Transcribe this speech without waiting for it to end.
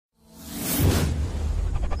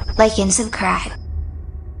like and subscribe.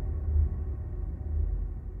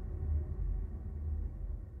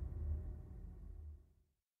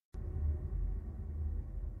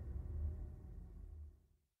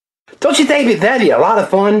 Don't you think that'd be a lot of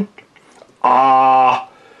fun?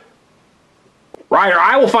 Ryder,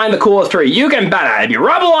 I will find the coolest tree. You can bet it. It'll be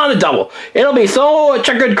rubble on the double. It'll be such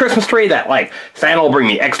a good Christmas tree that, like, Santa will bring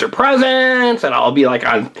me extra presents, and I'll be, like,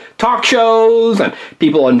 on talk shows, and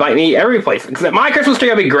people will invite me every place. Because my Christmas tree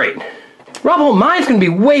will be great. Rubble, mine's going to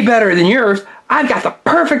be way better than yours. I've got the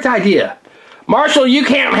perfect idea. Marshall, you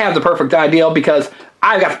can't have the perfect idea because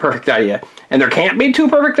I've got the perfect idea. And there can't be two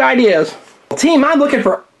perfect ideas. Team, I'm looking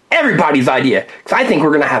for everybody's idea, because I think we're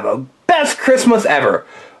going to have a best Christmas ever.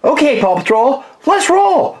 Okay, Paw Patrol, let's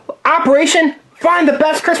roll. Operation Find the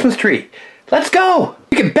Best Christmas Tree. Let's go.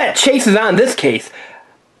 You can bet Chase is on this case.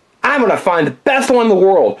 I'm going to find the best one in the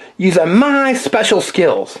world using my special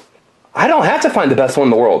skills. I don't have to find the best one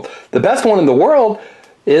in the world. The best one in the world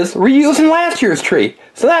is reusing last year's tree.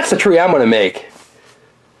 So that's the tree I'm going to make.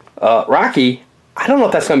 Rocky, I don't know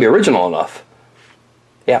if that's going to be original enough.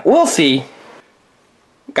 Yeah, we'll see.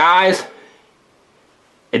 Guys,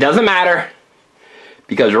 it doesn't matter,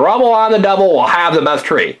 because Rubble on the double will have the best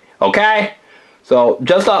tree, okay? So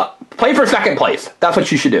just play for second place. That's what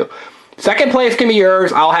you should do. Second place can be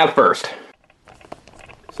yours. I'll have first.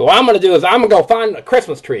 So what I'm going to do is I'm going to go find a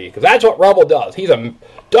Christmas tree, because that's what Rubble does. He's a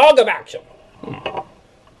dog of action. I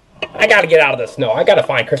got to get out of the snow. I got to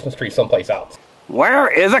find Christmas tree someplace else. Where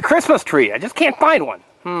is a Christmas tree? I just can't find one.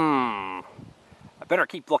 I better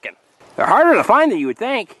keep looking. They're harder to find than you would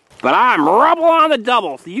think. But I'm Rubble on the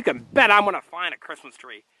double, so you can bet I'm going to find a Christmas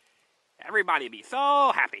tree. Everybody will be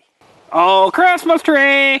so happy. Oh, Christmas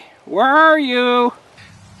tree! Where are you?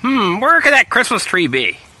 Where could that Christmas tree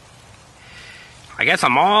be? I guess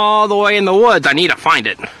I'm all the way in the woods. I need to find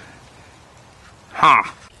it. Well,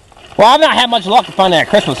 I've not had much luck to find that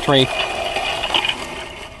Christmas tree.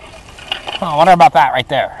 I wonder about that right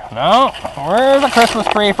there. No? Where's a Christmas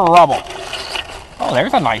tree for Rubble? Oh,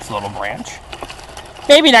 there's a nice little branch.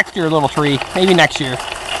 Maybe next year, little tree. Maybe next year.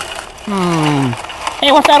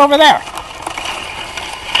 Hey, what's that over there?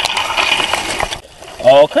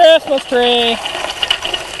 Oh, Christmas tree.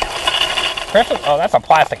 Christmas? Oh, that's a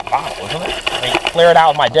plastic bottle, isn't it? Let me clear it out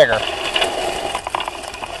with my digger.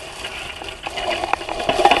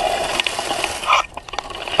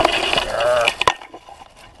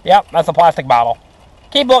 Yep, that's a plastic bottle.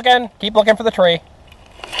 Keep looking for the tree.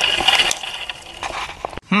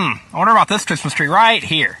 I wonder about this Christmas tree right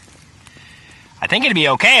here. I think it'd be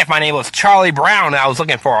okay if my name was Charlie Brown and I was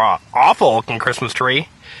looking for an awful looking Christmas tree.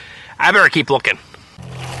 I better keep looking.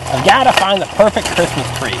 I've got to find the perfect Christmas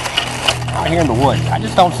tree out here in the woods. I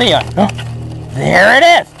just don't see it. There it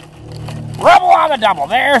is. Rubble on the double.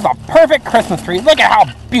 There's a perfect Christmas tree. Look at how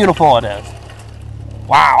beautiful it is.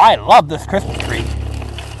 Wow, I love this Christmas tree.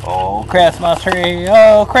 Oh, Christmas tree.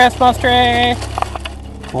 Oh, Christmas tree.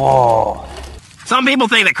 Whoa. Some people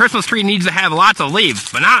think that Christmas tree needs to have lots of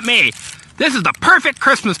leaves, but not me. This is the perfect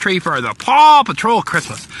Christmas tree for the Paw Patrol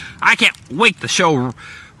Christmas. I can't wait to show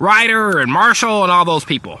Ryder and Marshall and all those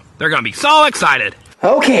people. They're going to be so excited.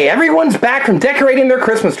 Okay, everyone's back from decorating their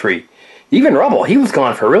Christmas tree. Even Rubble, he was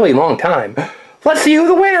gone for a really long time. Let's see who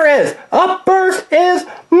the winner is. Up first is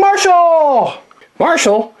Marshall.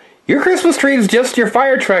 Marshall, your Christmas tree is just your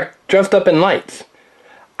fire truck dressed up in lights.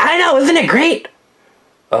 I know, isn't it great?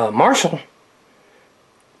 Marshall.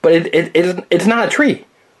 But it's not a tree.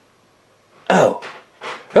 Oh.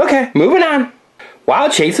 Okay, moving on. Wow,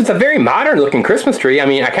 Chase, it's a very modern looking Christmas tree. I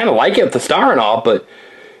mean, I kind of like it with the star and all, but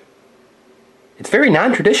it's very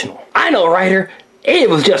non-traditional. I know, Ryder. It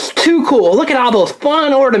was just too cool. Look at all those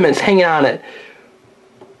fun ornaments hanging on it.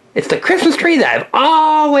 It's the Christmas tree that I've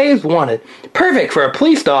always wanted. Perfect for a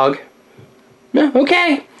police dog.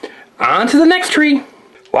 Okay, on to the next tree.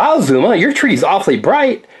 Wow, Zuma, your tree's awfully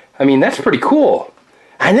bright. I mean, that's pretty cool.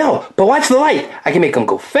 I know, but watch the light. I can make them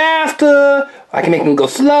go faster. I can make them go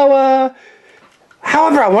slower.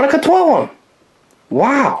 However I want to control them.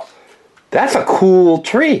 Wow, that's a cool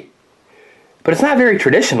tree. But it's not very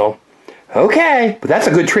traditional. Okay, but that's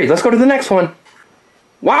a good tree. Let's go to the next one.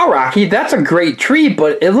 Wow, Rocky, that's a great tree,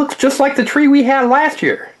 but it looks just like the tree we had last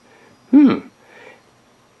year.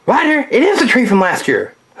 Ryder, it is the tree from last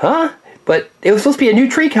year. Huh? But it was supposed to be a new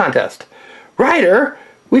tree contest. Ryder,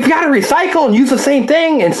 we've got to recycle and use the same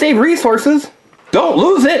thing and save resources. Don't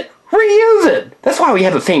lose it. Reuse it. That's why we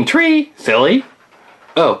have the same tree, silly.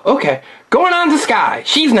 Oh, okay. Going on to Sky.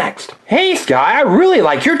 She's next. Hey, Sky, I really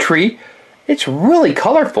like your tree. It's really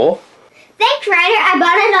colorful. Thanks, Ryder. I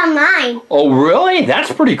bought it online. Oh, really?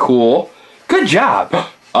 That's pretty cool. Good job.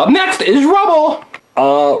 Up next is Rubble.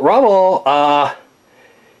 Rubble,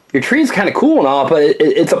 your tree's kind of cool and all, but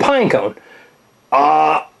it's a pine cone.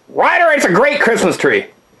 Ryder, it's a great Christmas tree.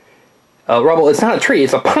 Rubble, it's not a tree,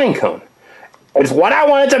 it's a pine cone. It's what I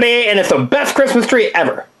want it to be, and it's the best Christmas tree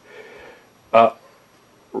ever.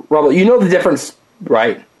 Rubble, you know the difference,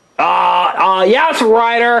 right? Yes,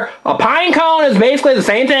 Ryder. A pine cone is basically the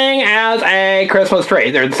same thing as a Christmas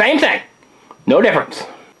tree. They're the same thing. No difference.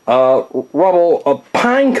 Rubble,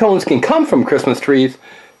 pine cones can come from Christmas trees,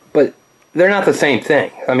 but they're not the same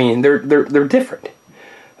thing. I mean, they're different.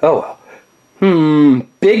 Oh well.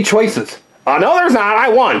 Big choices. No, there's not. I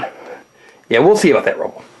won. Yeah, we'll see about that,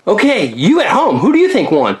 Rubble. Okay, you at home, who do you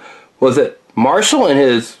think won? Was it Marshall and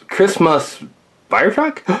his Christmas fire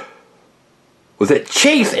truck? Was it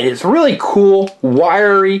Chase and his really cool,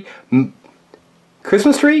 wiry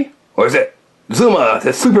Christmas tree? Or is it Zuma,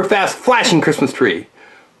 the super fast flashing Christmas tree?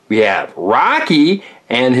 We have Rocky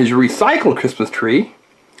and his recycled Christmas tree.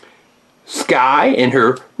 Sky and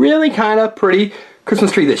her really kind of pretty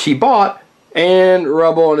Christmas tree that she bought. And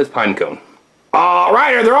Rubble and his pine cone.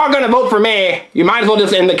 Ryder, they're all going to vote for me. You might as well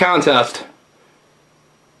just end the contest.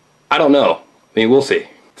 I don't know. I mean, we'll see.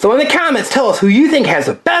 So in the comments, tell us who you think has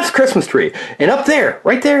the best Christmas tree. And up there,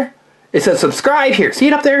 right there, it says subscribe here. See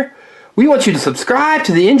it up there? We want you to subscribe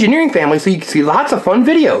to the engineering family so you can see lots of fun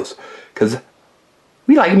videos. Because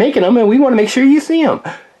we like making them and we want to make sure you see them.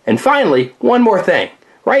 And finally, one more thing.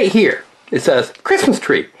 Right here, it says Christmas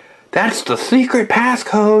tree. That's the secret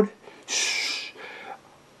passcode. Shh.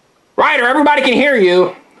 Ryder, everybody can hear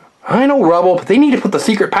you. I know, Rubble, but they need to put the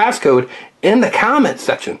secret passcode in the comments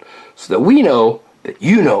section so that we know that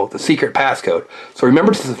you know the secret passcode. So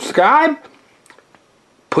remember to subscribe,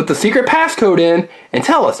 put the secret passcode in, and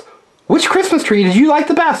tell us, which Christmas tree did you like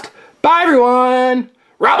the best? Bye, everyone.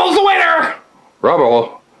 Rubble's the winner.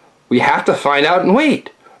 Rubble, we have to find out and wait.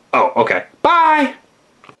 Oh, okay. Bye.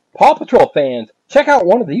 Paw Patrol fans, check out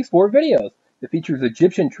one of these 4 videos. It features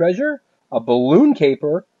Egyptian treasure, a balloon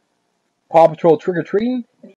caper, Paw Patrol trick-or-treating,